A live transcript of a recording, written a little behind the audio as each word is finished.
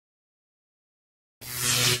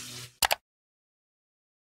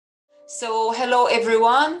So hello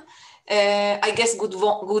everyone. I guess good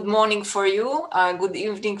morning for you, good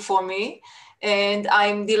evening for me. And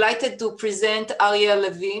I'm delighted to present Ariel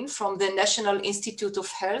Levine from the National Institute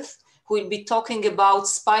of Health, who will be talking about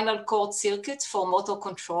spinal cord circuits for motor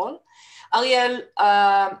control. Ariel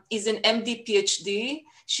is an MD PhD.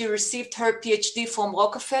 She received her PhD from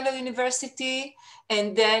Rockefeller University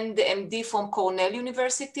and then the MD from Cornell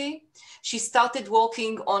University. She started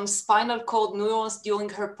working on spinal cord neurons during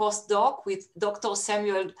her postdoc with Dr.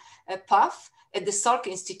 Samuel Puff at the Salk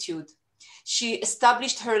Institute. She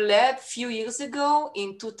established her lab a few years ago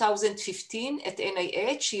in 2015 at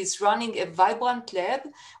NIH. She is running a vibrant lab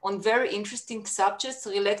on very interesting subjects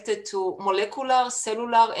related to molecular,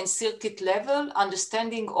 cellular, and circuit level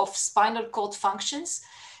understanding of spinal cord functions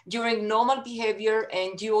during normal behavior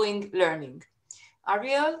and during learning.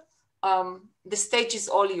 Ariel, the stage is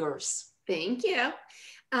all yours. Thank you.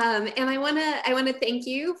 And I wanna thank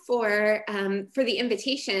you for the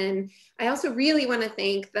invitation. I also really wanna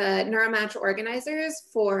thank the Neuromatch organizers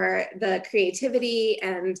for the creativity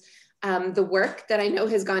and the work that I know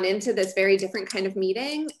has gone into this very different kind of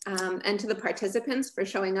meeting, and to the participants for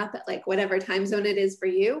showing up at like whatever time zone it is for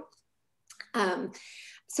you.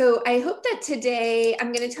 So I hope that today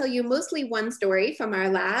I'm gonna tell you mostly one story from our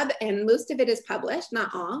lab, and most of it is published,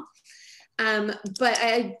 not all. But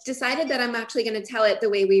I decided that I'm actually going to tell it the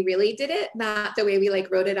way we really did it, not the way we like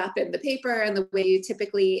wrote it up in the paper and the way you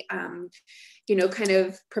typically, you know, kind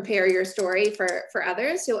of prepare your story for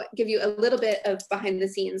others. So I'll give you a little bit of behind the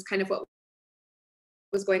scenes, kind of what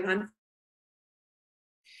was going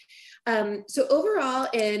on. So overall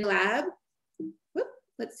in lab,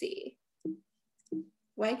 let's see.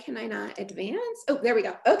 Why can I not advance? Oh, there we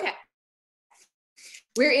go. Okay.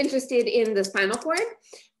 We're interested in the spinal cord.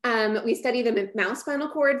 We study the mouse spinal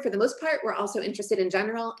cord for the most part. We're also interested in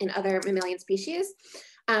general in other mammalian species.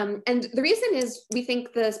 And the reason is we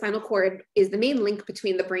think the spinal cord is the main link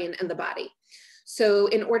between the brain and the body. So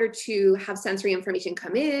in order to have sensory information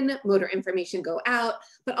come in, motor information go out,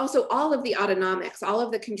 but also all of the autonomics, all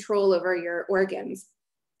of the control over your organs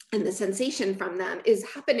and the sensation from them is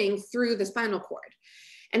happening through the spinal cord.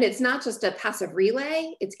 And it's not just a passive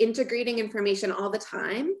relay, it's integrating information all the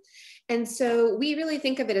time. And so we really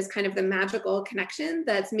think of it as kind of the magical connection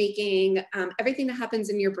that's making everything that happens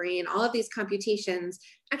in your brain, all of these computations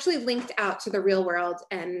actually linked out to the real world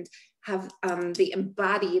and have the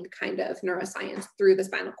embodied kind of neuroscience through the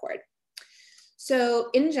spinal cord. So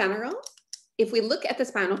in general, if we look at the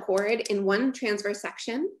spinal cord in one transverse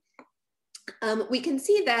section, we can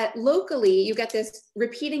see that locally you get this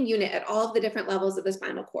repeating unit at all of the different levels of the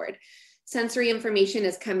spinal cord. Sensory information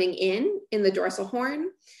is coming in the dorsal horn.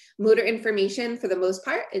 Motor information, for the most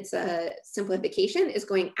part, it's a simplification, is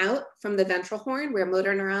going out from the ventral horn where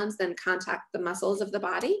motor neurons then contact the muscles of the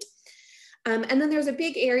body. And then there's a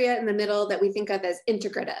big area in the middle that we think of as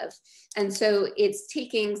integrative. And so it's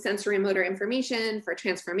taking sensory and motor information for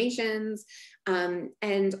transformations,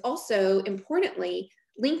 and also importantly,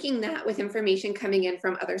 linking that with information coming in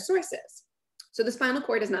from other sources. So the spinal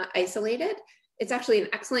cord is not isolated. It's actually an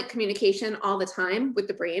excellent communication all the time with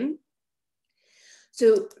the brain.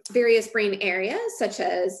 So various brain areas such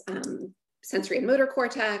as sensory and motor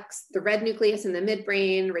cortex, the red nucleus in the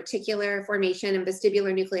midbrain, reticular formation, and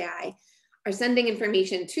vestibular nuclei are sending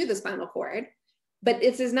information to the spinal cord. But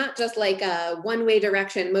this is not just like a one-way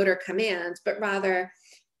direction motor command, but rather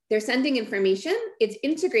they're sending information, it's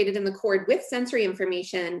integrated in the cord with sensory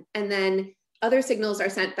information, and then other signals are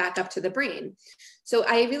sent back up to the brain. So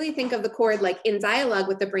I really think of the cord like in dialogue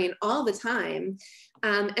with the brain all the time.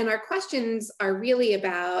 And our questions are really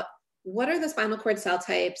about what are the spinal cord cell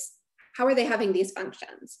types? How are they having these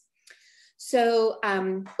functions? So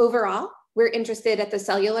overall, we're interested at the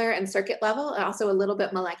cellular and circuit level, and also a little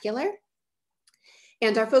bit molecular.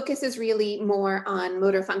 And our focus is really more on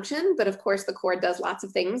motor function, but of course the cord does lots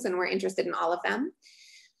of things and we're interested in all of them.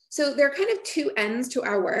 So there are kind of two ends to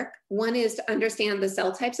our work. One is to understand the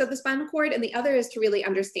cell types of the spinal cord, and the other is to really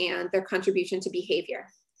understand their contribution to behavior.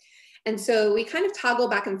 And so we kind of toggle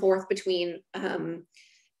back and forth between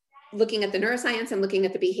looking at the neuroscience and looking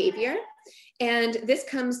at the behavior. And this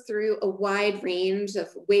comes through a wide range of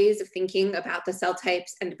ways of thinking about the cell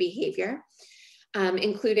types and behavior,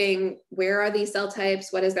 including where are these cell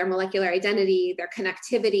types, what is their molecular identity, their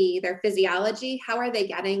connectivity, their physiology, how are they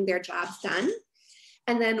getting their jobs done?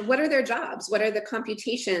 And then what are their jobs? What are the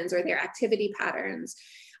computations or their activity patterns?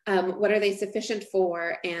 What are they sufficient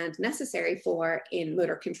for and necessary for in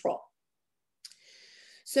motor control?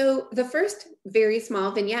 So the first very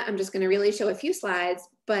small vignette, I'm just going to really show a few slides,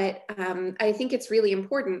 but I think it's really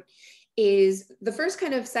important, is the first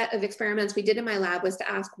kind of set of experiments we did in my lab was to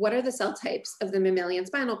ask, what are the cell types of the mammalian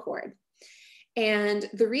spinal cord? And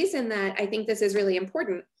the reason that I think this is really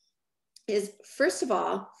important is, first of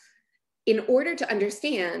all, in order to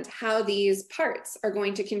understand how these parts are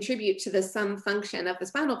going to contribute to the sum function of the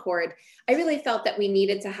spinal cord, I really felt that we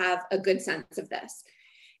needed to have a good sense of this.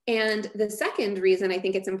 And the second reason I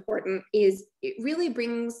think it's important is it really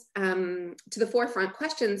brings to the forefront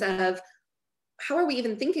questions of, how are we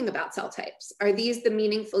even thinking about cell types? Are these the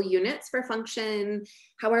meaningful units for function?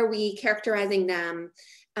 How are we characterizing them?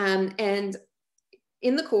 And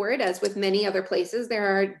in the cord, as with many other places, there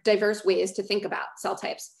are diverse ways to think about cell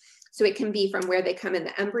types. So it can be from where they come in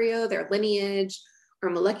the embryo, their lineage, or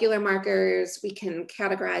molecular markers. We can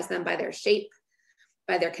categorize them by their shape,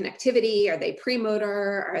 by their connectivity. Are they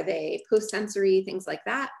premotor? Are they post-sensory? Things like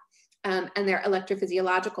that. And their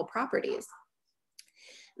electrophysiological properties.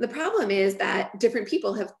 The problem is that different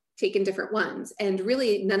people have taken different ones, and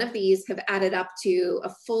really none of these have added up to a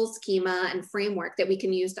full schema and framework that we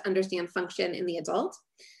can use to understand function in the adult.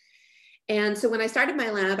 And so when I started my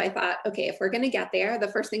lab, I thought, okay, if we're going to get there, the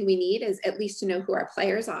first thing we need is at least to know who our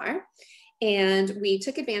players are. And we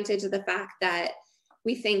took advantage of the fact that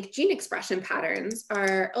we think gene expression patterns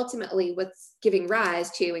are ultimately what's giving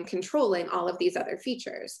rise to and controlling all of these other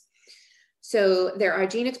features. So there are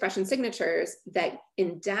gene expression signatures that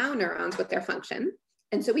endow neurons with their function.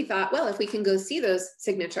 And so we thought, well, if we can go see those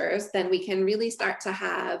signatures, then we can really start to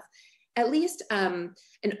have at least an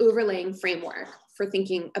overlaying framework for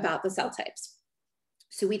thinking about the cell types.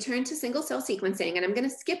 So we turned to single cell sequencing, and I'm going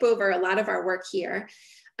to skip over a lot of our work here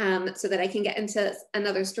so that I can get into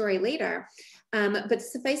another story later. But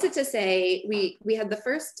suffice it to say, we had the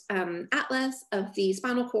first atlas of the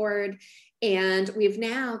spinal cord, and we've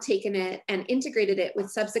now taken it and integrated it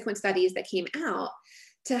with subsequent studies that came out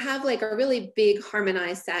to have like a really big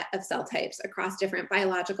harmonized set of cell types across different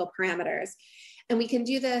biological parameters. And we can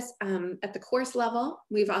do this at the course level.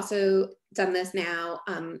 We've also done this now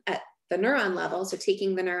at the neuron level. So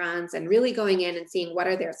taking the neurons and really going in and seeing what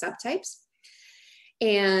are their subtypes.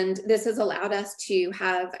 And this has allowed us to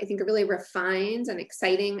have, I think, a really refined and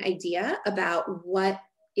exciting idea about what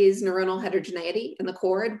is neuronal heterogeneity in the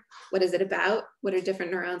cord. What is it about? What do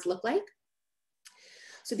different neurons look like?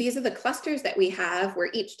 So these are the clusters that we have, where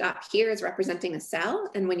each dot here is representing a cell.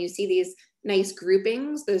 And when you see these nice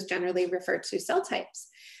groupings, those generally refer to cell types.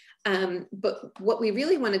 But what we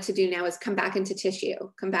really wanted to do now is come back into tissue,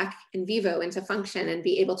 come back in vivo into function, and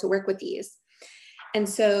be able to work with these. And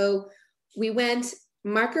so we went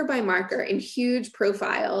marker by marker in huge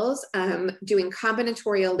profiles, doing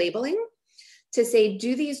combinatorial labeling to say,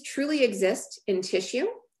 do these truly exist in tissue?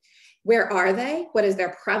 Where are they? What is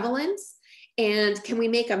their prevalence? And can we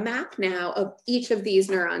make a map now of each of these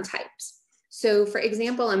neuron types? So for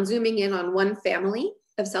example, I'm zooming in on one family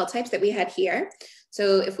of cell types that we had here.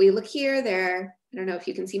 So if we look here, there, I don't know if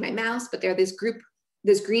you can see my mouse, but there this group,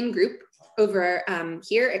 this green group over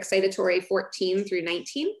here, excitatory 14 through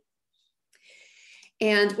 19.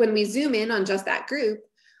 And when we zoom in on just that group,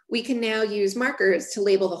 we can now use markers to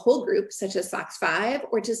label the whole group, such as SOX5,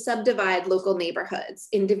 or to subdivide local neighborhoods,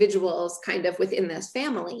 individuals kind of within this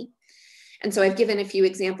family. And so I've given a few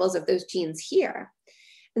examples of those genes here.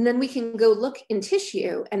 And then we can go look in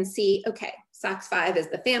tissue and see, okay, SOX5 is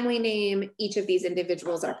the family name. Each of these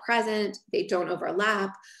individuals are present. They don't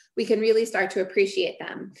overlap. We can really start to appreciate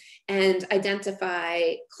them and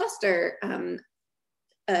identify cluster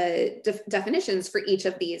definitions for each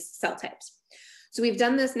of these cell types. So we've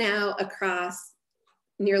done this now across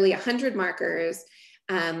nearly 100 markers.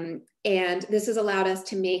 And this has allowed us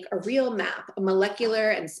to make a real map, a molecular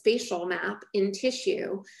and spatial map in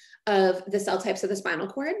tissue of the cell types of the spinal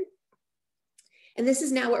cord. And this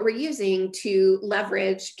is now what we're using to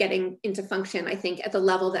leverage getting into function, I think, at the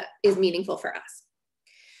level that is meaningful for us.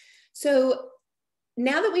 So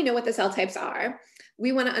now that we know what the cell types are,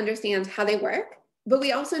 we want to understand how they work, but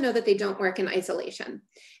we also know that they don't work in isolation.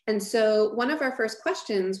 And so one of our first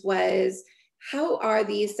questions was, how are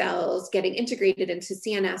these cells getting integrated into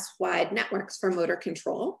CNS-wide networks for motor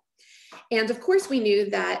control? And of course, we knew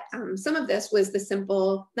that some of this was the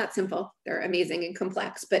simple, not simple, they're amazing and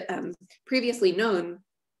complex, but previously known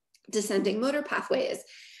descending motor pathways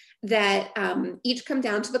that each come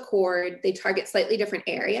down to the cord. They target slightly different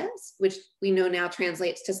areas, which we know now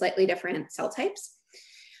translates to slightly different cell types.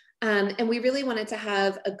 And we really wanted to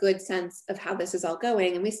have a good sense of how this is all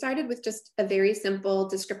going. And we started with just a very simple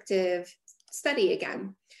descriptive study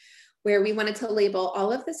again, where we wanted to label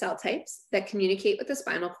all of the cell types that communicate with the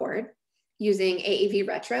spinal cord using AAV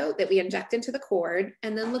retro that we inject into the cord,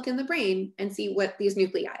 and then look in the brain and see what these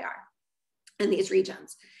nuclei are and these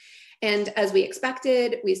regions. And as we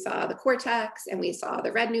expected, we saw the cortex and we saw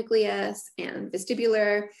the red nucleus and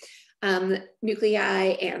vestibular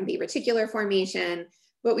nuclei and the reticular formation.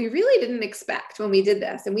 What we really didn't expect when we did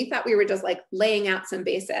this, and we thought we were just like laying out some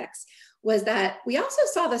basics, was that we also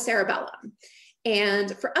saw the cerebellum.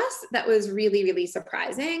 And for us, that was really, really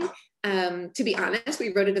surprising. To be honest,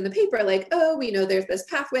 we wrote it in the paper like, oh, we know there's this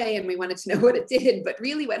pathway and we wanted to know what it did. But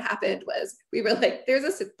really what happened was we were like, there's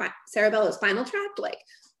a cerebellospinal tract, like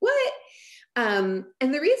what? And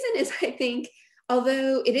the reason is, I think,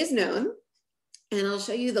 although it is known, and I'll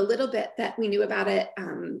show you the little bit that we knew about it,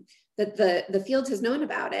 that the field has known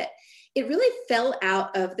about it, it really fell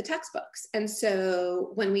out of the textbooks. And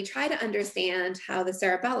so when we try to understand how the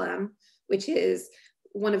cerebellum, which is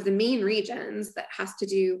one of the main regions that has to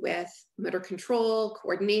do with motor control,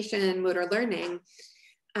 coordination, motor learning,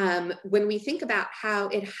 when we think about how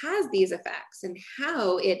it has these effects and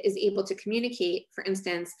how it is able to communicate, for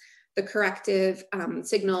instance, the corrective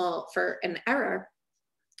signal for an error,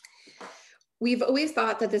 we've always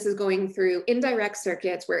thought that this is going through indirect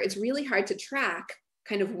circuits where it's really hard to track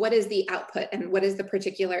kind of what is the output and what is the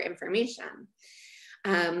particular information.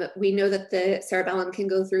 We know that the cerebellum can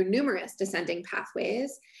go through numerous descending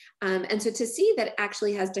pathways. And so to see that it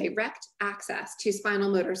actually has direct access to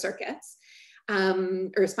spinal motor circuits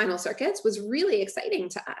or spinal circuits was really exciting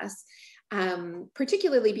to us,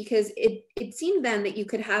 particularly because it seemed then that you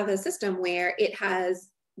could have a system where it has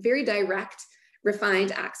very direct,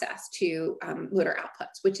 refined access to motor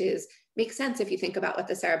outputs, which makes sense if you think about what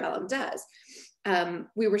the cerebellum does.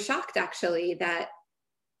 We were shocked actually that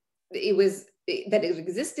it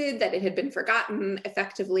existed, that it had been forgotten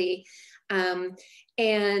effectively.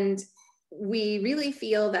 And we really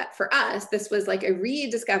feel that for us, this was like a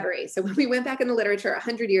rediscovery. So when we went back in the literature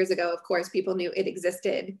 100 years ago, of course, people knew it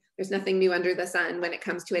existed. There's nothing new under the sun when it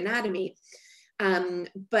comes to anatomy.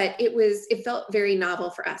 But it felt very novel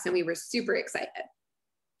for us and we were super excited.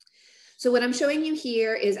 So what I'm showing you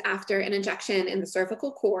here is after an injection in the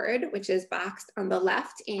cervical cord, which is boxed on the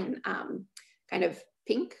left in kind of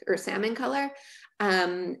pink or salmon color.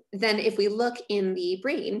 Then if we look in the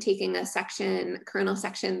brain, taking a coronal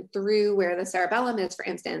section through where the cerebellum is, for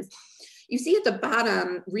instance, you see at the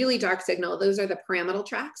bottom, really dark signal, those are the pyramidal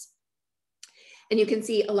tracts. And you can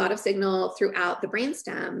see a lot of signal throughout the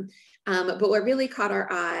brainstem. But what really caught our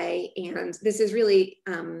eye, and this is really,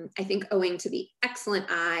 I think, owing to the excellent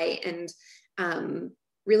eye and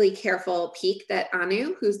really careful peek that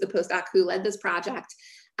Anu, who's the postdoc who led this project,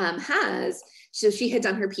 has. So she had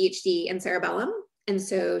done her PhD in cerebellum, and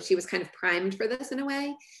so she was kind of primed for this in a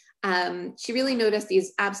way. She really noticed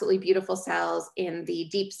these absolutely beautiful cells in the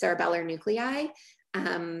deep cerebellar nuclei,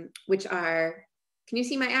 which are, can you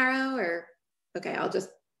see my arrow? Or, okay, I'll just,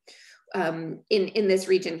 in this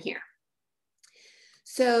region here.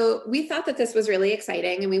 So we thought that this was really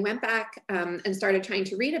exciting, and we went back and started trying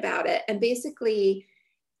to read about it. And basically,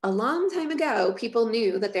 a long time ago, people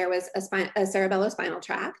knew that there was a cerebellospinal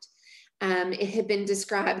tract. It had been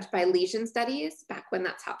described by lesion studies back when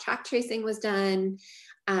that's how tract tracing was done.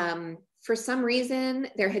 For some reason,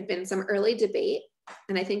 there had been some early debate,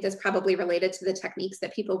 and I think this probably related to the techniques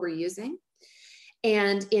that people were using.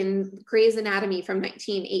 And in Gray's Anatomy from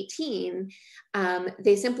 1918,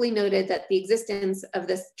 they simply noted that the existence of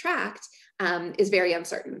this tract is very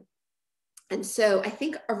uncertain. And so I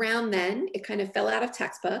think around then, it kind of fell out of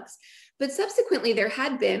textbooks, but subsequently there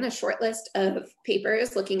had been a short list of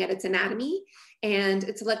papers looking at its anatomy and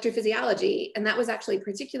its electrophysiology. And that was actually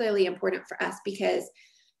particularly important for us because,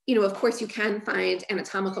 you know, of course you can find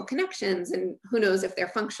anatomical connections and who knows if they're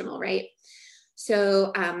functional, right?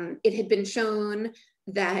 So it had been shown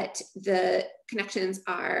that the connections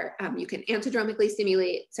are, you can antidromically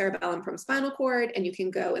stimulate cerebellum from spinal cord, and you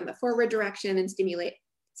can go in the forward direction and stimulate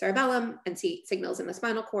cerebellum and see signals in the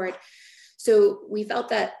spinal cord. So we felt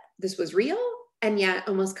that this was real and yet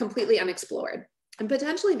almost completely unexplored and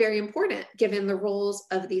potentially very important given the roles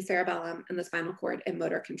of the cerebellum and the spinal cord in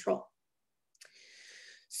motor control.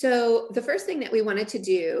 So the first thing that we wanted to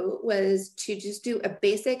do was to just do a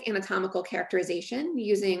basic anatomical characterization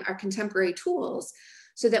using our contemporary tools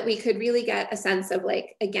so that we could really get a sense of,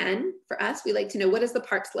 like, again, for us, we like to know what is the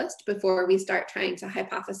parts list before we start trying to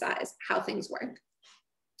hypothesize how things work.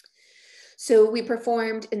 So we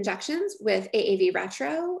performed injections with AAV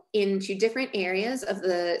retro into different areas of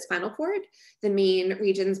the spinal cord, the main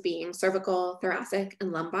regions being cervical, thoracic,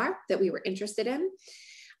 and lumbar that we were interested in.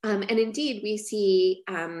 And indeed, we see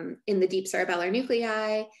in the deep cerebellar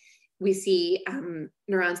nuclei, we see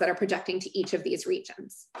neurons that are projecting to each of these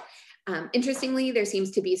regions. Interestingly, there seems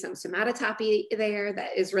to be some somatotopy there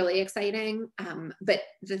that is really exciting. But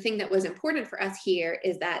the thing that was important for us here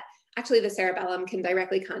is that actually the cerebellum can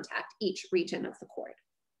directly contact each region of the cord.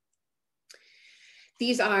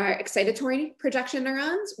 These are excitatory projection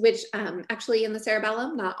neurons, which actually in the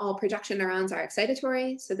cerebellum, not all projection neurons are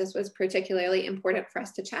excitatory. So this was particularly important for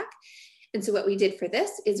us to check. And so what we did for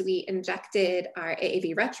this is we injected our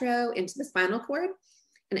AAV retro into the spinal cord,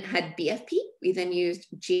 and it had BFP. We then used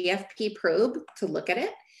GFP probe to look at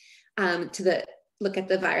it, look at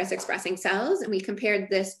the virus expressing cells. And we compared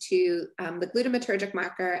this to the glutamatergic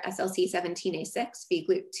marker SLC17A6,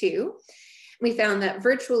 vGlut2. We found that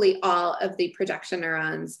virtually all of the projection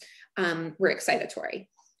neurons were excitatory.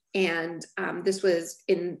 And this was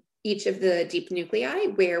in each of the deep nuclei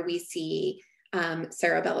where we see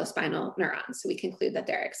cerebellospinal neurons. So we conclude that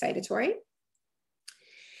they're excitatory.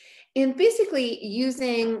 And basically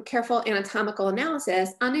using careful anatomical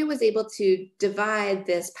analysis, Anu was able to divide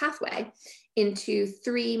this pathway into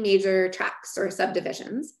 3 major tracks or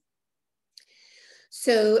subdivisions.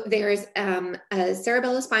 So there's a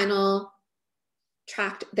cerebellospinal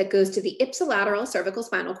tract that goes to the ipsilateral cervical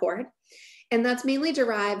spinal cord, and that's mainly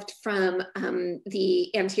derived from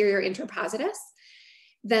the anterior interpositus.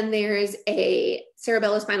 Then there's a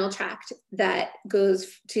cerebellospinal tract that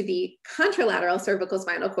goes to the contralateral cervical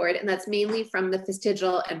spinal cord, and that's mainly from the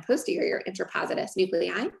vestigial and posterior interpositus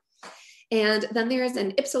nuclei. And then there's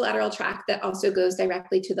an ipsilateral tract that also goes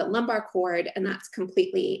directly to the lumbar cord, and that's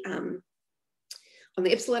completely on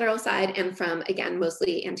the ipsilateral side and from, again,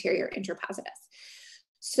 mostly anterior interpositus.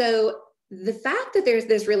 So the fact that there's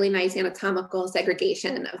this really nice anatomical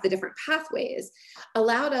segregation of the different pathways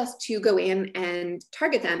allowed us to go in and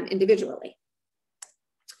target them individually.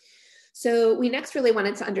 So we next really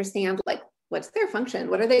wanted to understand, like, what's their function?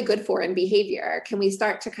 What are they good for in behavior? Can we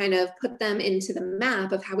start to kind of put them into the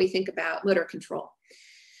map of how we think about motor control?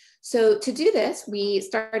 So to do this, we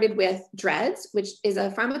started with DREADS, which is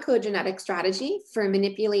a pharmacogenetic strategy for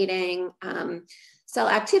manipulating cell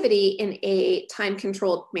activity in a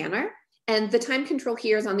time-controlled manner. And the time control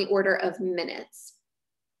here is on the order of minutes.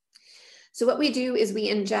 So what we do is we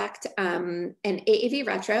inject an AAV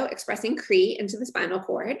retro expressing CRE into the spinal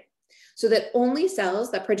cord so that only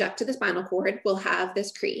cells that project to the spinal cord will have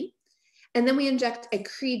this CRE. And then we inject a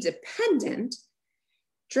CRE-dependent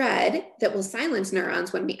DREAD that will silence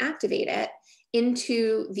neurons when we activate it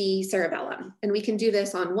into the cerebellum. And we can do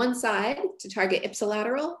this on one side to target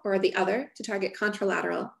ipsilateral or the other to target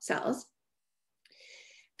contralateral cells.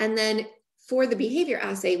 And then for the behavior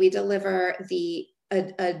assay, we deliver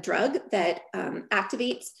a drug that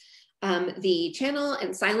activates the channel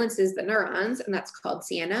and silences the neurons, and that's called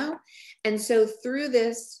CNO. And so through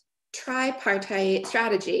this tripartite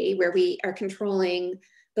strategy where we are controlling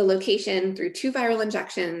the location through 2 viral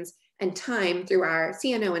injections and time through our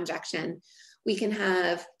CNO injection, we can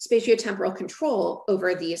have spatiotemporal control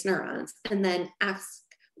over these neurons and then ask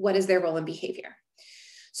what is their role in behavior.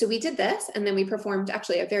 So we did this, and then we performed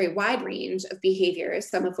actually a very wide range of behaviors,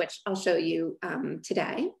 some of which I'll show you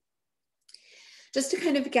today, just to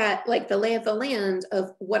kind of get like the lay of the land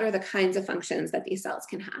of what are the kinds of functions that these cells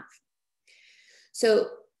can have. So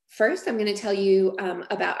first, I'm going to tell you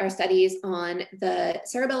about our studies on the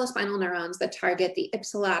cerebellospinal neurons that target the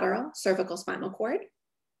ipsilateral cervical spinal cord.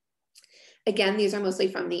 Again, these are mostly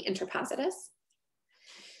from the interpositus.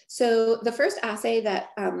 So the first assay that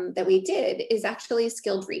we did is actually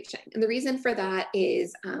skilled reaching. And the reason for that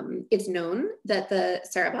is it's known that the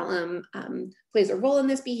cerebellum plays a role in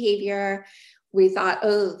this behavior. We thought,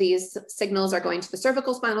 oh, these signals are going to the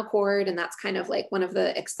cervical spinal cord, and that's kind of like one of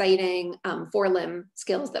the exciting forelimb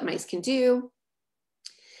skills that mice can do.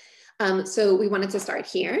 So we wanted to start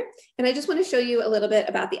here. And I just want to show you a little bit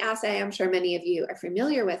about the assay. I'm sure many of you are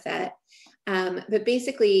familiar with it. But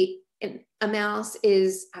basically, a mouse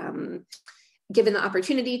is given the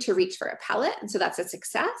opportunity to reach for a pellet, and so that's a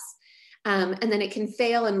success. And then it can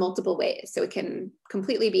fail in multiple ways. So it can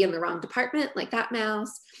completely be in the wrong department, like that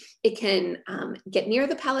mouse. It can get near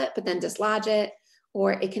the pellet, but then dislodge it,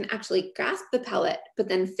 or it can actually grasp the pellet, but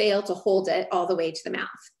then fail to hold it all the way to the mouth.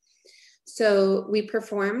 So we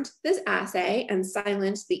performed this assay and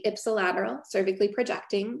silenced the ipsilateral cervically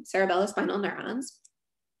projecting cerebellospinal neurons.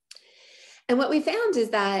 And what we found is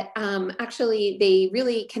that actually they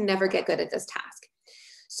really can never get good at this task.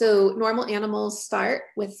 So normal animals start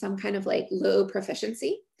with some kind of like low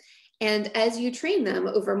proficiency. And as you train them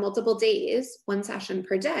over multiple days, 1 session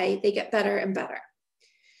per day, they get better and better.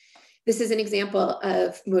 This is an example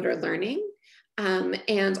of motor learning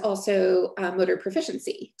and also motor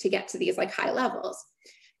proficiency to get to these like high levels.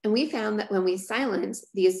 And we found that when we silence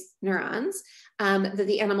these neurons, that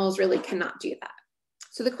the animals really cannot do that.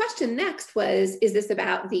 So the question next was, is this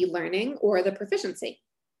about the learning or the proficiency?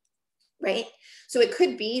 right? So it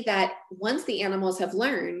could be that once the animals have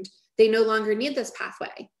learned, they no longer need this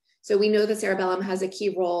pathway. So we know the cerebellum has a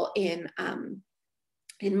key role in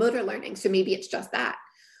motor learning. So maybe it's just that.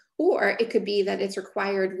 Or it could be that it's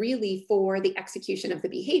required really for the execution of the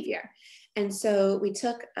behavior. And so we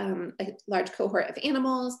took a large cohort of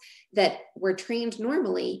animals that were trained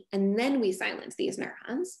normally, and then we silenced these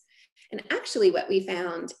neurons. And actually what we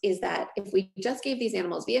found is that if we just gave these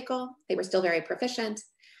animals vehicle, they were still very proficient.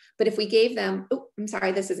 But if we gave them, oh, I'm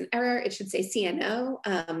sorry, this is an error. It should say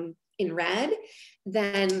CNO in red,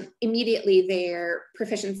 then immediately their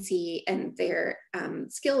proficiency and their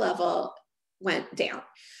skill level went down.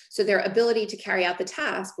 So their ability to carry out the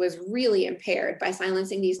task was really impaired by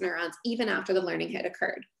silencing these neurons even after the learning had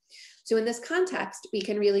occurred. So in this context, we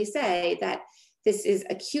can really say that this is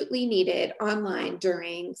acutely needed online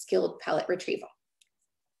during skilled pellet retrieval.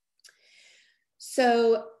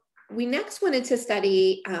 So we next wanted to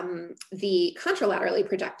study the contralaterally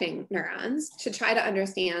projecting neurons to try to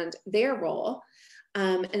understand their role.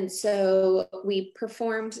 And so we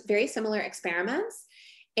performed very similar experiments,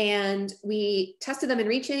 and we tested them in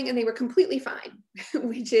reaching, and they were completely fine,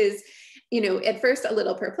 which is, at first a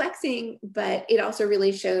little perplexing, but it also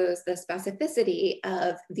really shows the specificity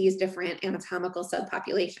of these different anatomical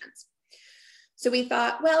subpopulations. So we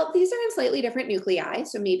thought, well, these are in slightly different nuclei,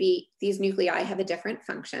 so maybe these nuclei have a different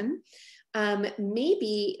function.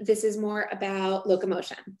 Maybe this is more about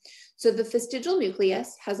locomotion. So the fastigial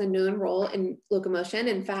nucleus has a known role in locomotion.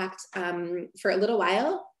 In fact, for a little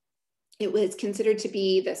while, it was considered to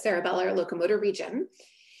be the cerebellar locomotor region,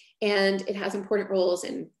 and it has important roles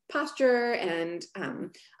in posture and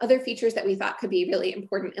other features that we thought could be really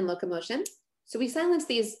important in locomotion. So we silenced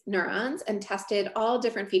these neurons and tested all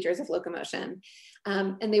different features of locomotion,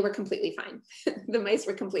 and they were completely fine. The mice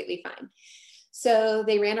were completely fine. So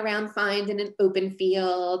they ran around fine in an open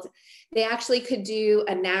field. They actually could do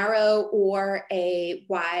a narrow or a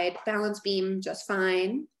wide balance beam just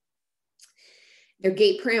fine. Their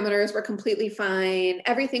gait parameters were completely fine.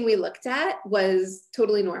 Everything we looked at was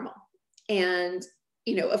totally normal. And,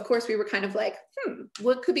 of course, we were kind of like,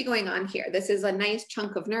 what could be going on here? This is a nice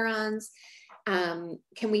chunk of neurons.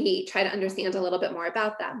 Can we try to understand a little bit more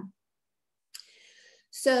about them?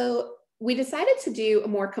 So we decided to do a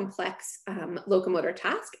more complex locomotor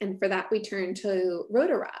task. And for that, we turned to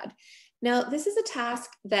rotarod. Now, this is a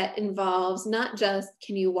task that involves not just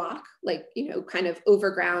can you walk, like, kind of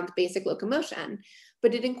overground basic locomotion,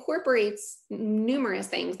 but it incorporates numerous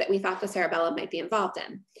things that we thought the cerebellum might be involved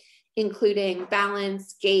in, including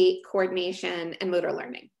balance, gait, coordination, and motor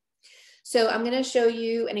learning. So I'm going to show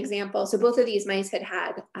you an example. So both of these mice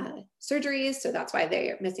had surgeries, so that's why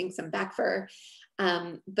they're missing some back fur.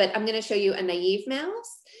 But I'm going to show you a naive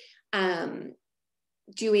mouse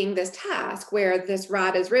doing this task where this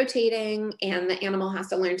rod is rotating and the animal has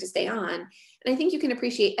to learn to stay on. And I think you can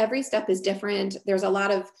appreciate every step is different. There's a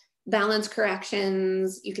lot of balance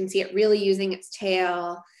corrections. You can see it really using its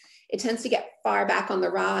tail. It tends to get far back on the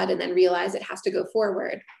rod and then realize it has to go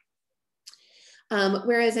forward.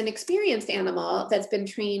 Whereas an experienced animal that's been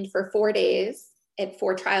trained for 4 days at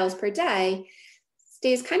 4 trials per day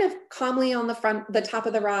stays kind of calmly on the top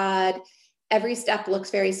of the rod. Every step looks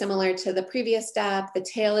very similar to the previous step. The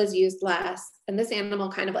tail is used less, and this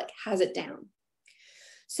animal kind of like has it down.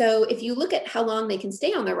 So if you look at how long they can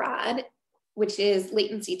stay on the rod, which is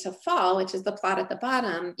latency to fall, which is the plot at the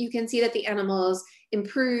bottom, you can see that the animals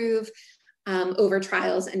improve over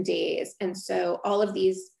trials and days. And so all of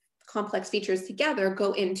these complex features together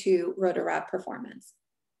go into rotarod performance.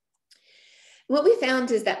 What we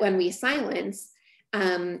found is that when we silence,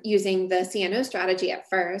 using the CNO strategy at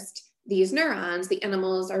first, these neurons, the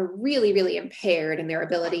animals are really, really impaired in their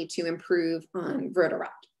ability to improve on rotarod.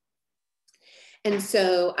 And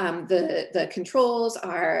so the controls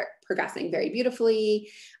are progressing very beautifully,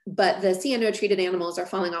 but the CNO treated animals are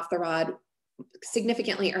falling off the rod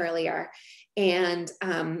significantly earlier. And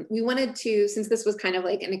we wanted to, since this was kind of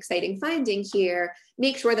like an exciting finding here,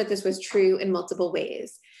 make sure that this was true in multiple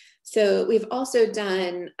ways. So we've also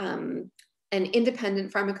done an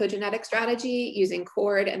independent pharmacogenetic strategy using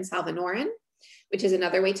cord and salvinorin, which is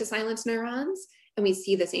another way to silence neurons. And we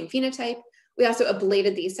see the same phenotype. We also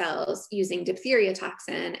ablated these cells using diphtheria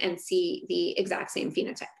toxin and see the exact same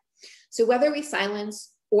phenotype. So whether we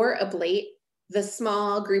silence or ablate the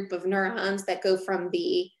small group of neurons that go from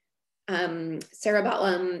the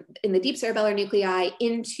cerebellum in the deep cerebellar nuclei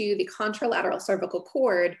into the contralateral cervical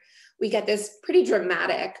cord, we get this pretty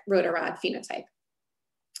dramatic rotarod phenotype.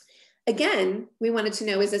 Again, we wanted to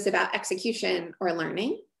know, is this about execution or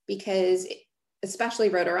learning? Because especially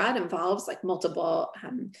rotarod involves like multiple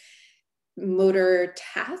motor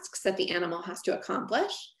tasks that the animal has to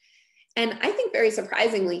accomplish. And I think very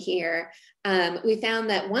surprisingly here, we found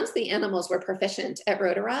that once the animals were proficient at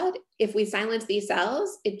rotarod, if we silence these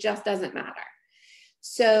cells, it just doesn't matter.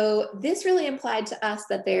 So this really implied to us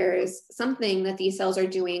that there's something that these cells are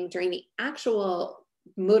doing during the actual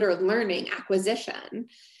motor learning acquisition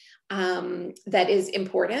that is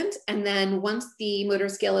important. And then once the motor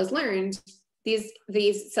skill is learned,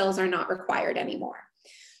 these cells are not required anymore.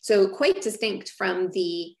 So quite distinct from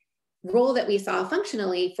the role that we saw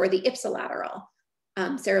functionally for the ipsilateral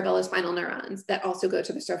cerebellospinal neurons that also go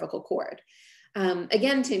to the cervical cord.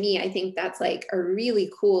 Again, to me, I think that's like a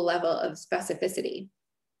really cool level of specificity.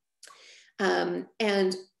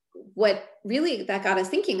 And what really that got us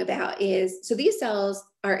thinking about is, so these cells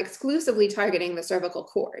are exclusively targeting the cervical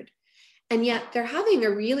cord, and yet they're having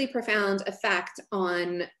a really profound effect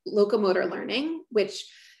on locomotor learning, which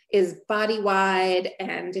is body-wide,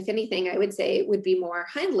 and if anything, I would say would be more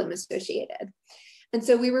hind limb associated. And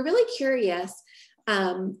so we were really curious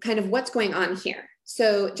kind of what's going on here.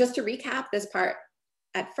 So just to recap this part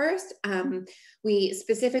at first, we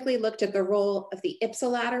specifically looked at the role of the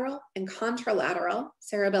ipsilateral and contralateral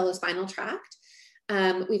cerebellospinal tract.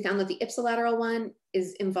 We found that the ipsilateral one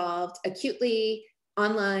is involved acutely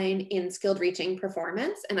online in skilled reaching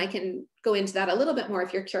performance. And I can go into that a little bit more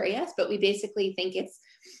if you're curious, but we basically think it's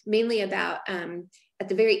mainly about at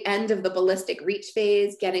the very end of the ballistic reach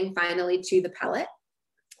phase, getting finally to the pellet.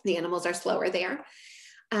 The animals are slower there.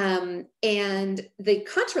 And the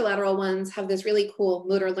contralateral ones have this really cool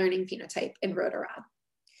motor learning phenotype in rotarod.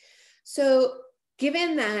 So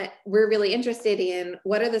given that we're really interested in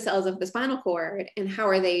what are the cells of the spinal cord and how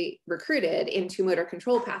are they recruited into motor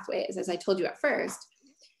control pathways, as I told you at first,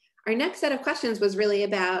 our next set of questions was really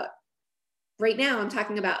about, right now I'm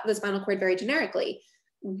talking about the spinal cord very generically,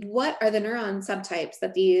 what are the neuron subtypes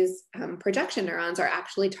that these projection neurons are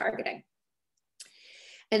actually targeting?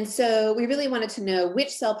 And so we really wanted to know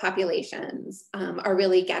which cell populations are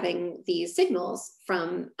really getting these signals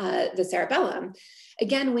from the cerebellum.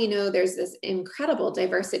 Again, we know there's this incredible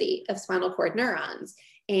diversity of spinal cord neurons,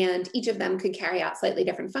 and each of them could carry out slightly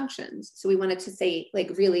different functions. So we wanted to say,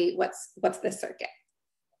 like, really, what's this circuit?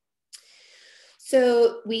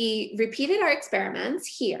 So we repeated our experiments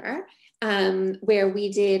here, where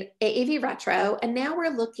we did AAV retro, and now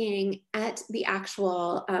we're looking at the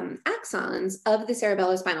actual axons of the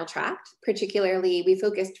cerebellospinal tract. Particularly, we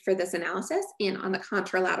focused for this analysis in on the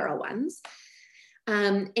contralateral ones.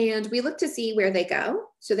 And we look to see where they go.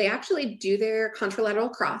 So they actually do their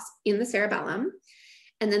contralateral cross in the cerebellum,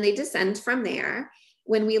 and then they descend from there.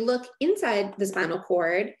 When we look inside the spinal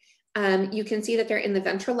cord, you can see that they're in the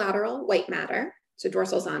ventrolateral white matter. So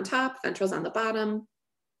dorsal's on top, ventral's on the bottom.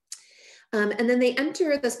 And then they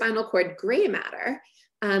enter the spinal cord gray matter,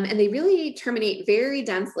 and they really terminate very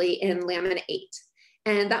densely in lamina 8.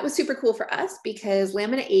 And that was super cool for us because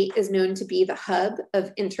lamina 8 is known to be the hub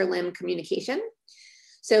of interlimb communication.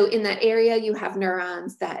 So in that area, you have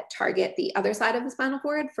neurons that target the other side of the spinal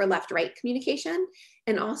cord for left-right communication,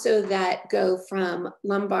 and also that go from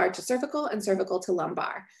lumbar to cervical and cervical to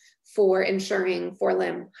lumbar for ensuring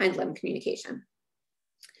forelimb, hindlimb communication.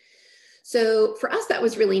 So for us, that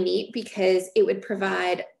was really neat because it would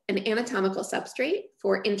provide an anatomical substrate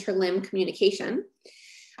for interlimb communication,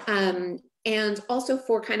 and also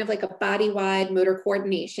for kind of like a body-wide motor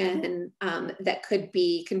coordination that could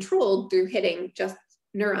be controlled through hitting just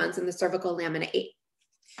neurons in the cervical lamina 8.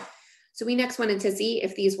 So we next wanted to see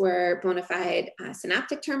if these were bona fide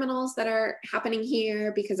synaptic terminals that are happening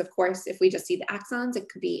here, because of course, if we just see the axons, it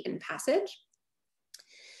could be in passage.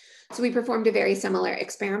 So we performed a very similar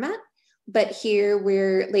experiment. But here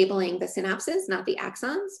we're labeling the synapses, not the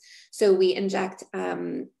axons. So we inject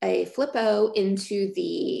a FLIPO into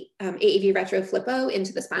the AAV retro FLIPO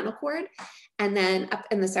into the spinal cord. And then up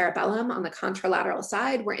in the cerebellum on the contralateral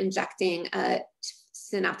side, we're injecting a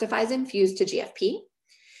synaptophysin fused to GFP.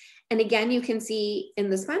 And again, you can see in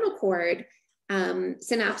the spinal cord,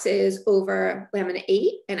 synapses over lamina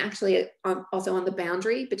 8, and actually also on the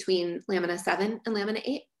boundary between lamina 7 and lamina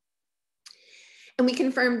 8. And we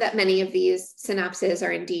confirmed that many of these synapses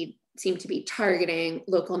are indeed seem to be targeting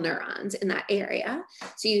local neurons in that area.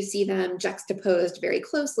 So you see them juxtaposed very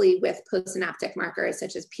closely with postsynaptic markers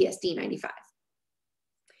such as PSD95.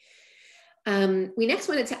 We next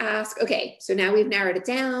wanted to ask, okay, so now we've narrowed it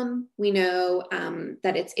down. We know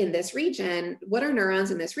that it's in this region. What are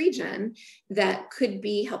neurons in this region that could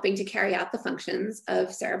be helping to carry out the functions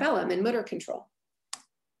of cerebellum and motor control?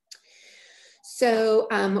 So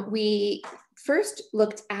we first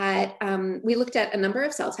looked at, we looked at a number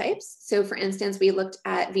of cell types. So for instance, we looked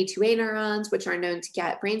at V2A neurons, which are known to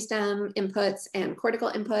get brainstem inputs and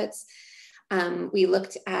cortical inputs. We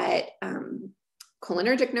looked at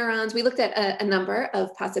cholinergic neurons. We looked at a number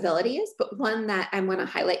of possibilities, but one that I want to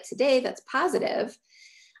highlight today that's positive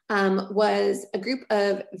was a group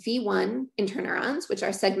of V1 interneurons, which are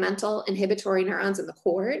segmental inhibitory neurons in the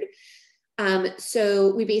cord.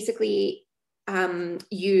 So we basically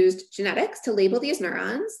used genetics to label these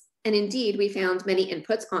neurons, and indeed we found many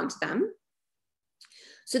inputs onto them.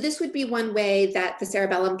 So this would be one way that the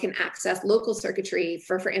cerebellum can access local circuitry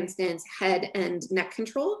for instance, head and neck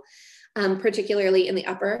control, particularly in the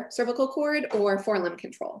upper cervical cord, or forelimb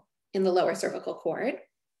control in the lower cervical cord.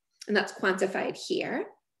 And that's quantified here.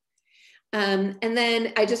 And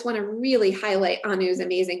then I just want to really highlight Anu's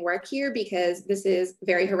amazing work here, because this is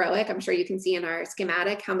very heroic. I'm sure you can see in our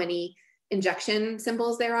schematic how many injection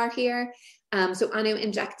symbols there are here. So Anu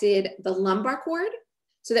injected the lumbar cord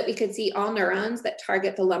so that we could see all neurons that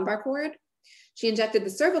target the lumbar cord. She injected the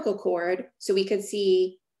cervical cord so we could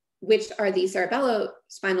see which are the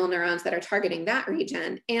cerebellospinal neurons that are targeting that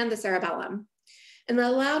region, and the cerebellum. And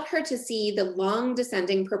that allowed her to see the long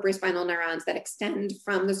descending propriospinal neurons that extend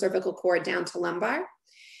from the cervical cord down to lumbar,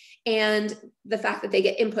 and the fact that they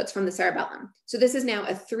get inputs from the cerebellum. So this is now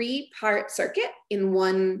a 3-part circuit in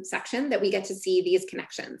one section that we get to see these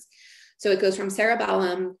connections. So it goes from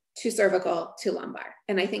cerebellum to cervical to lumbar.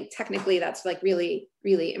 And I think technically that's like really,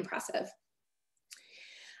 really impressive.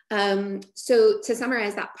 So to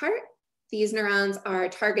summarize that part, these neurons are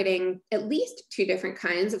targeting at least 2 different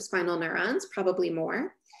kinds of spinal neurons, probably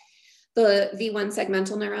more: the V1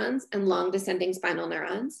 segmental neurons and long descending spinal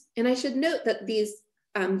neurons. And I should note that these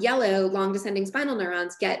yellow long descending spinal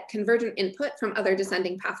neurons get convergent input from other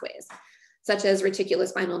descending pathways, such as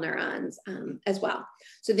reticulospinal neurons as well.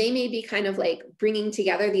 So they may be kind of like bringing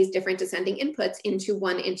together these different descending inputs into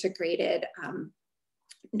one integrated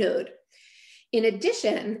node. In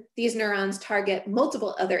addition, these neurons target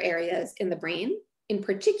multiple other areas in the brain, in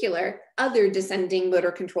particular, other descending motor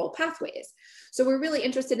control pathways. So we're really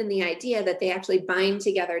interested in the idea that they actually bind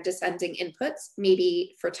together descending inputs,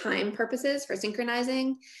 maybe for time purposes, for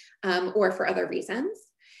synchronizing, or for other reasons.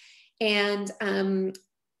 And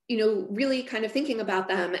you know, really kind of thinking about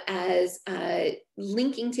them as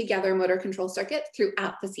linking together motor control circuits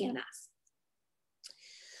throughout the CNS.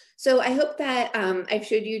 So I hope that I've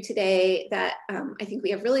showed you today that I think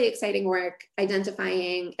we have really exciting work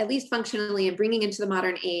identifying, at least functionally, and bringing into the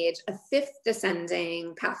modern age, a 5th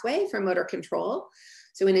descending pathway for motor control.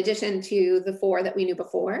 So in addition to the 4 that we knew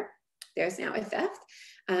before, there's now a 5th,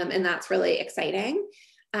 and that's really exciting.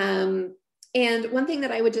 And one thing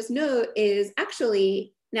that I would just note is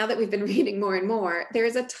actually, now that we've been reading more and more,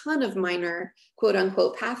 there's a ton of minor quote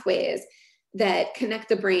unquote pathways that connect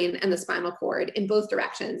the brain and the spinal cord in both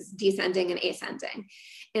directions, descending and ascending.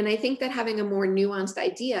 And I think that having a more nuanced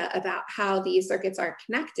idea about how these circuits are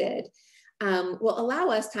connected will allow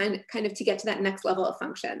us kind of to get to that next level of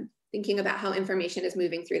function, thinking about how information is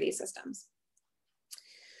moving through these systems.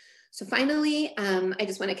 So finally, I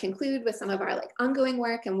just want to conclude with some of our ongoing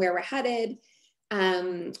work and where we're headed.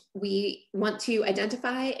 We want to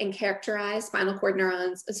identify and characterize spinal cord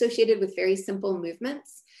neurons associated with very simple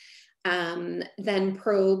movements, then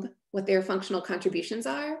probe what their functional contributions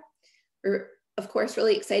are. We're, of course,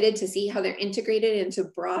 really excited to see how they're integrated into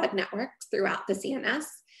broad networks throughout the CNS.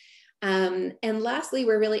 And lastly,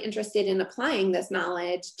 we're really interested in applying this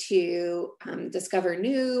knowledge to discover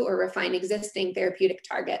new or refine existing therapeutic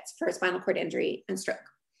targets for spinal cord injury and stroke.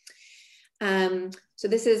 So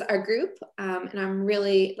this is our group, and I'm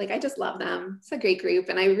really, I just love them. It's a great group,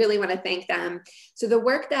 and I really want to thank them. So the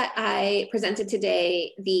work that I presented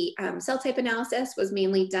today, the cell type analysis, was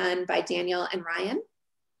mainly done by Daniel and Ryan.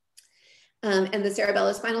 And the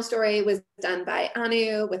cerebellospinal story was done by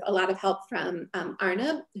Anu, with a lot of help from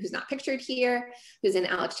Arnab, who's not pictured here, who's in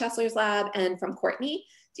Alex Chesler's lab, and from Courtney.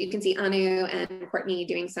 So you can see Anu and Courtney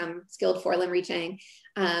doing some skilled forelimb reaching.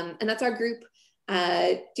 And that's our group.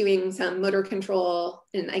 Doing some motor control,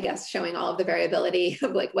 and I guess showing all of the variability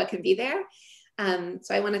of what can be there.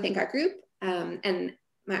 So I want to thank our group and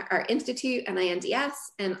our institute and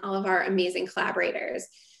INDS and all of our amazing collaborators,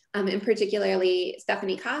 and particularly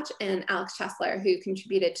Stephanie Koch and Alex Chesler, who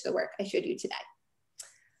contributed to the work I showed you today.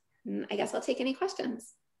 And I guess I'll take any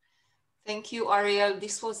questions. Thank you, Ariel.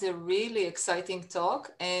 This was a really exciting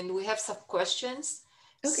talk, and we have some questions.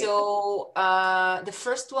 Okay. So the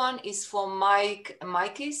first one is from Mike.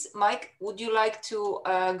 Mike, would you like to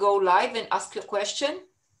go live and ask your question?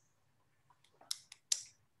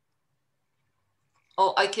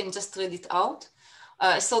 Or I can just read it out.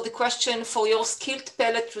 So the question, for your skilled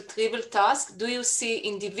pellet retrieval task, do you see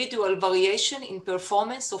individual variation in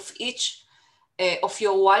performance of each of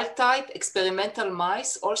your wild type experimental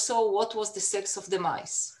mice? Also, what was the sex of the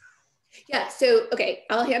mice? Yeah, so, okay,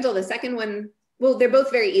 I'll handle the second one. Well, they're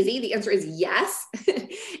both very easy. The answer is yes,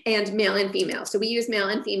 and male and female. So we use male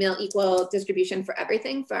and female equal distribution for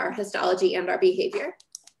everything, for our histology and our behavior.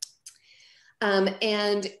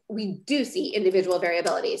 And we do see individual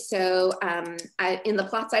variability. So in the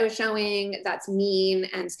plots I was showing, that's mean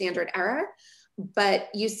and standard error. But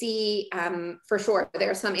you see, for sure, there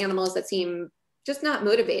are some animals that seem just not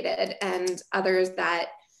motivated, and others that,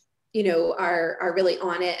 you know, are really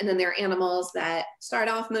on it. And then there are animals that start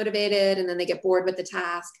off motivated and then they get bored with the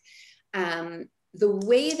task. The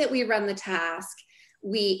way that we run the task,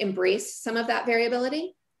 we embrace some of that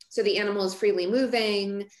variability. So the animal is freely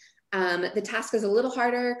moving. The task is a little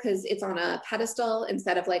harder because it's on a pedestal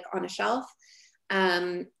instead of like on a shelf.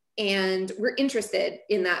 And we're interested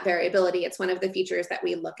in that variability. It's one of the features that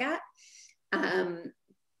we look at.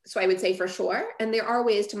 So I would say for sure. And there are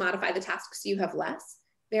ways to modify the task so you have less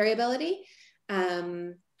variability.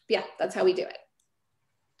 Yeah, that's how we do it.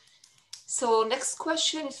 So next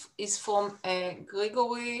question is from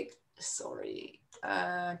Gregory,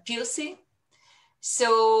 Piercy.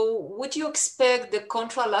 So would you expect the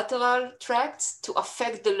contralateral tracts to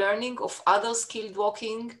affect the learning of other skilled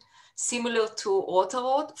walking similar to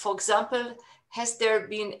rotarod? For example, has there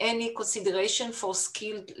been any consideration for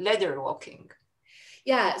skilled ladder walking?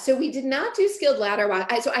 Yeah, so we did not do skilled ladder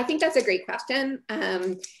walk. So I think that's a great question.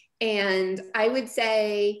 And I would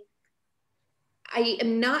say, I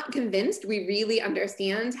am not convinced we really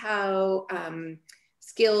understand how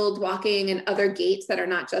skilled walking and other gaits that are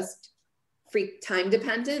not just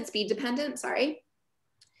speed dependent, sorry,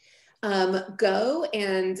 go.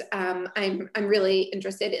 And I'm really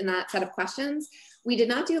interested in that set of questions. We did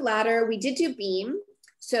not do ladder, we did do beam.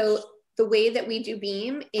 So the way that we do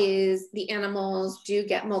beam is the animals do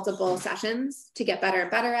get multiple sessions to get better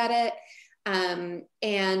and better at it.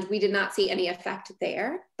 And we did not see any effect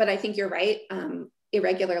there, but I think you're right.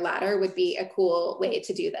 Irregular ladder would be a cool way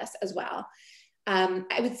to do this as well.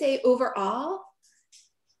 I would say overall,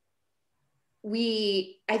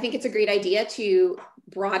 I think it's a great idea to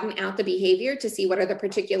broaden out the behavior to see what are the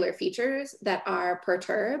particular features that are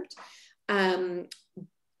perturbed.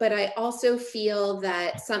 But I also feel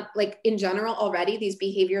that like in general already, these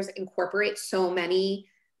behaviors incorporate so many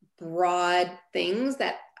broad things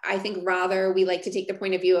that I think rather we like to take the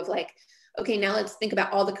point of view of like, okay, now let's think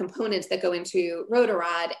about all the components that go into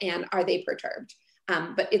rotarod and are they perturbed?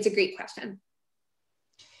 But it's a great question.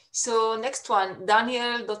 So next one,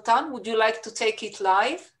 Daniel Dotan, would you like to take it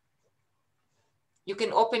live? You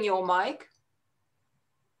can open your mic.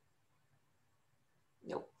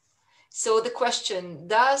 No. So the question,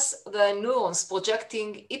 does the neurons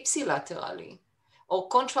projecting ipsilaterally or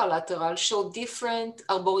contralateral show different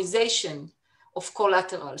arborization of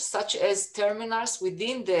collaterals, such as terminals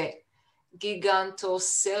within the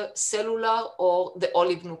gigantocellular or the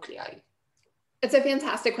olive nuclei? It's a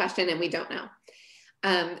fantastic question and we don't know.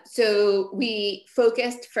 So we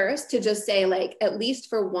focused first to just say like, at least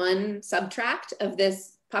for one subtract of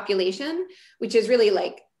this population, which is really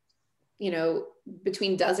like, you know,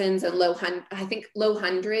 between dozens and low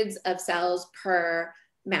hundreds of cells per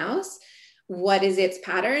mouse, what is its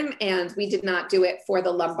pattern? And we did not do it for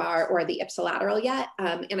the lumbar or the ipsilateral yet.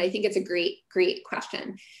 And I think it's a great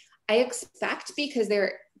question. I expect because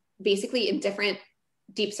they're basically in different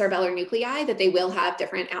deep cerebellar nuclei that they will have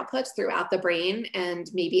different outputs throughout the brain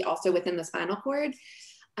and maybe also within the spinal cord.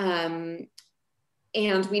 And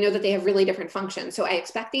we know that they have really different functions. So I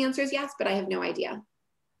expect the answer is yes, but I have no idea.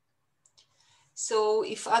 So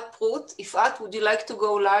Ifat, would you like to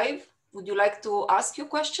go live? Would you like to ask your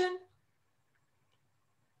question?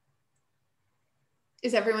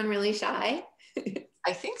 Is everyone really shy?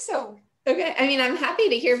 I think so. Okay, I mean, I'm happy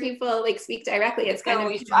to hear people like speak directly. It's kind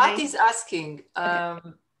of Ifat is asking,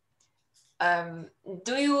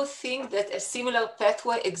 do you think that a similar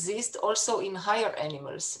pathway exists also in higher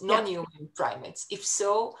animals, non-human primates? If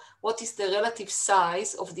so, what is the relative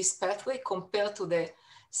size of this pathway compared to the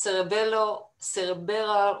cerebral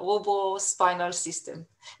spinal system?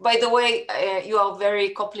 By the way, you are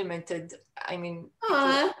very complimented. I mean,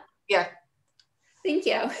 yeah. Thank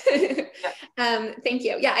you. Thank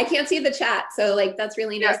you. Yeah, I can't see the chat, so like that's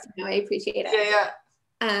really nice to know. I appreciate it. Yeah.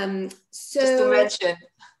 So just to mention.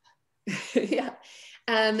 Yeah.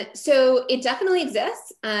 So it definitely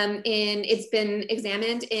exists. It's been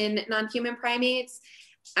examined in non-human primates.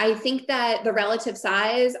 I think that the relative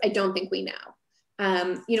size, I don't think we know.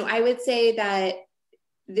 You know, I would say that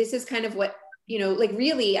this is kind of what you know, like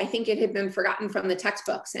really, I think it had been forgotten from the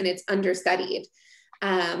textbooks and it's understudied.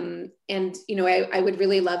 And, you know, I would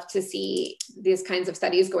really love to see these kinds of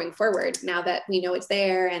studies going forward now that we know it's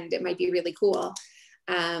there and it might be really cool.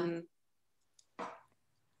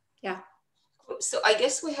 Yeah. So I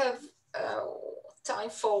guess we have time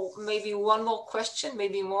for maybe one more question,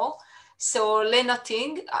 maybe more. So Lena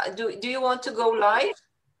Ting, do you want to go live?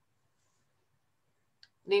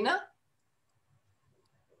 Lena?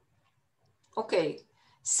 Okay,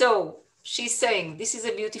 so she's saying, this is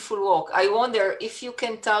a beautiful work. I wonder if you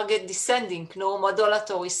can target descending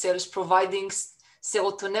neuromodulatory cells providing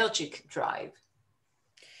serotonergic drive.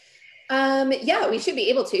 Yeah, we should be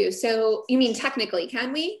able to. So you mean technically,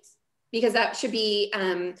 can we? Because that should be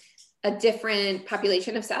a different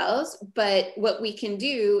population of cells. But what we can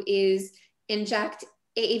do is inject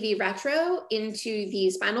AAV retro into the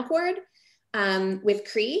spinal cord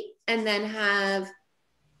with Cree, and then have,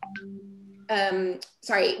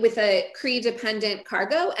 with a Cree dependent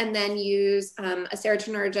cargo, and then use a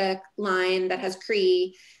serotonergic line that has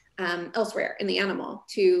Cree elsewhere in the animal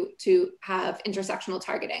to have intersectional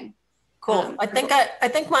targeting. Cool. I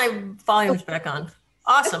think my volume's back on.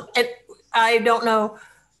 Awesome. I don't know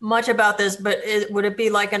much about this, but would it be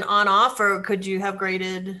like an on-off, or could you have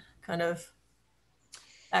graded kind of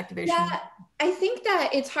activation? Yeah, I think that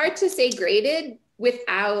it's hard to say graded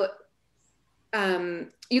without,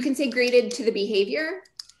 you can say graded to the behavior,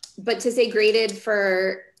 but to say graded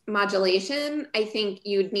for modulation, I think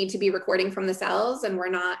you'd need to be recording from the cells, and we're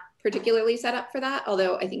not particularly set up for that,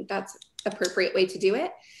 although I think that's an appropriate way to do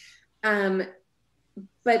it.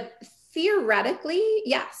 But theoretically,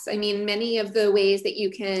 yes. I mean, many of the ways that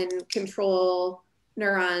you can control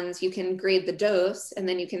neurons, you can grade the dose and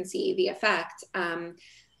then you can see the effect.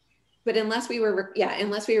 But unless we were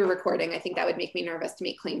recording, I think that would make me nervous to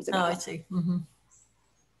make claims about. Oh, I see. Mm-hmm.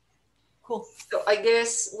 Cool. So I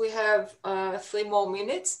guess we have 3 more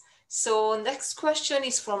minutes. So next question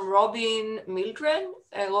is from Robin Mildren.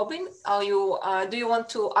 Robin, do you want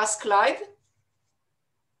to ask live?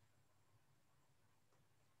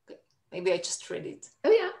 Maybe I just read it.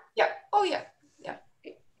 Oh, yeah. Yeah. Oh, yeah. Yeah.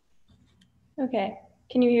 Okay.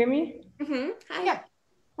 Can you hear me? Mm-hmm. Hi. Yeah.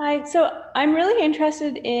 Hi. So I'm really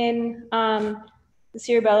interested in the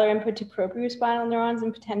cerebellar input to propriospinal neurons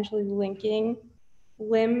and potentially linking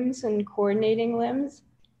limbs and coordinating limbs.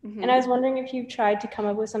 Mm-hmm. And I was wondering if you've tried to come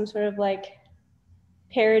up with some sort of like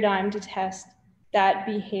paradigm to test that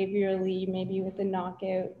behaviorally, maybe with a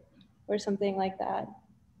knockout or something like that.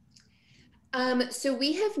 So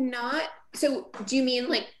we have not, so do you mean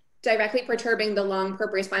like directly perturbing the long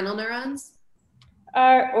propriospinal neurons?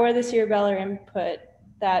 Or the cerebellar input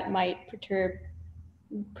that might perturb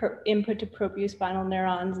input to propriospinal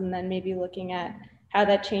neurons, and then maybe looking at how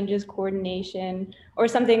that changes coordination, or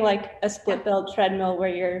something like a split belt treadmill where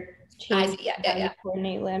you're changing how you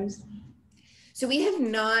coordinate limbs. So we have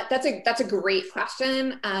not, that's a great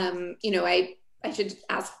question. You know, I should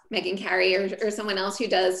ask Megan Carey or someone else who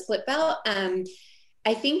does split belt.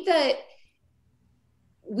 I think that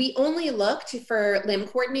we only looked for limb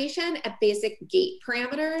coordination at basic gait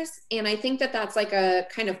parameters. And I think that that's like a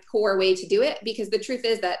kind of poor way to do it, because the truth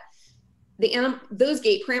is that those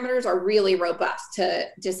gait parameters are really robust to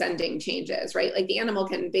descending changes, right? Like the animal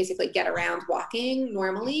can basically get around walking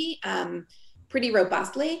normally, pretty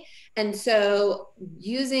robustly. And so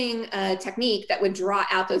using a technique that would draw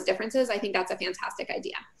out those differences, I think that's a fantastic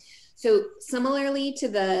idea. So similarly to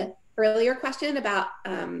the earlier question about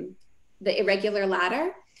the irregular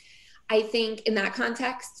ladder, I think in that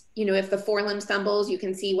context, you know, if the forelimb stumbles, you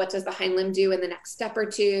can see what does the hind limb do in the next step or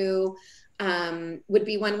two, would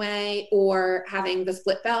be one way, or having the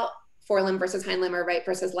split belt, forelimb versus hind limb or right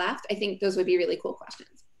versus left. I think those would be really cool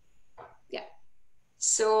questions. Yeah.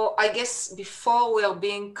 So I guess before we are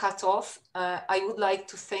being cut off, I would like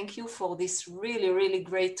to thank you for this really, really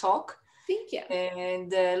great talk. Thank you.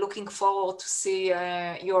 And looking forward to see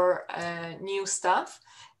your new stuff.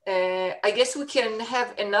 I guess we can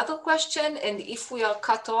have another question, and if we are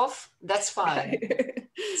cut off, that's fine.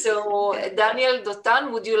 So Daniel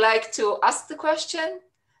Dotan, would you like to ask the question?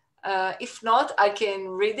 If not, I can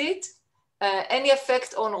read it. Any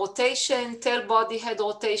effect on rotation, tail body head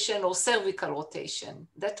rotation, or cervical rotation?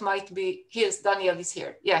 That might be, here's Daniel is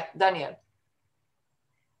here. Yeah, Daniel.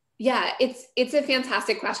 Yeah, it's a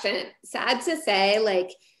fantastic question. Sad to say, like,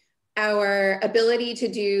 our ability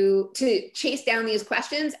to chase down these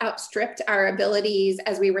questions outstripped our abilities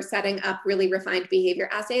as we were setting up really refined behavior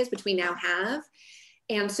assays, which we now have.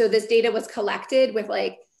 And so this data was collected with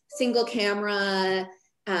like single camera,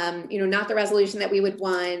 you know, not the resolution that we would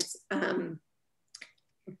want,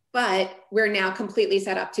 but we're now completely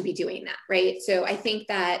set up to be doing that, right? So I think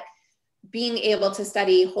that being able to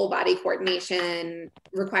study whole body coordination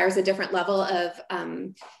requires a different level of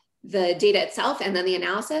the data itself and then the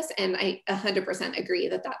analysis. And I 100% agree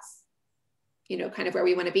that that's, you know, kind of where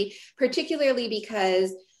we want to be, particularly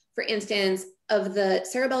because, for instance, of the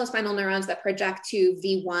cerebellospinal neurons that project to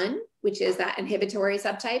V1, which is that inhibitory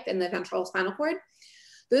subtype in the ventral spinal cord,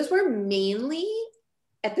 those were mainly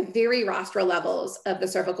at the very rostral levels of the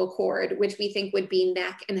cervical cord, which we think would be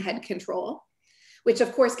neck and head control, which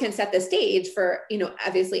of course can set the stage for, you know,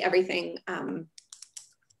 obviously everything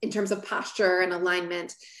in terms of posture and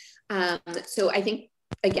alignment. So I think,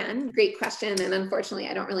 again, great question. And unfortunately,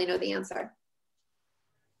 I don't really know the answer.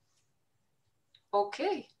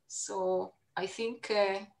 Okay, so I think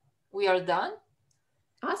we are done.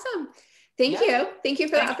 Awesome. Thank you. Thank you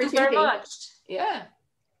for the opportunity. Thank you very much. Yeah.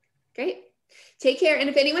 Great. Take care. And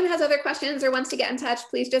if anyone has other questions or wants to get in touch,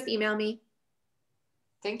 please just email me.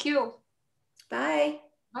 Thank you. Bye.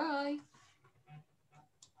 Bye.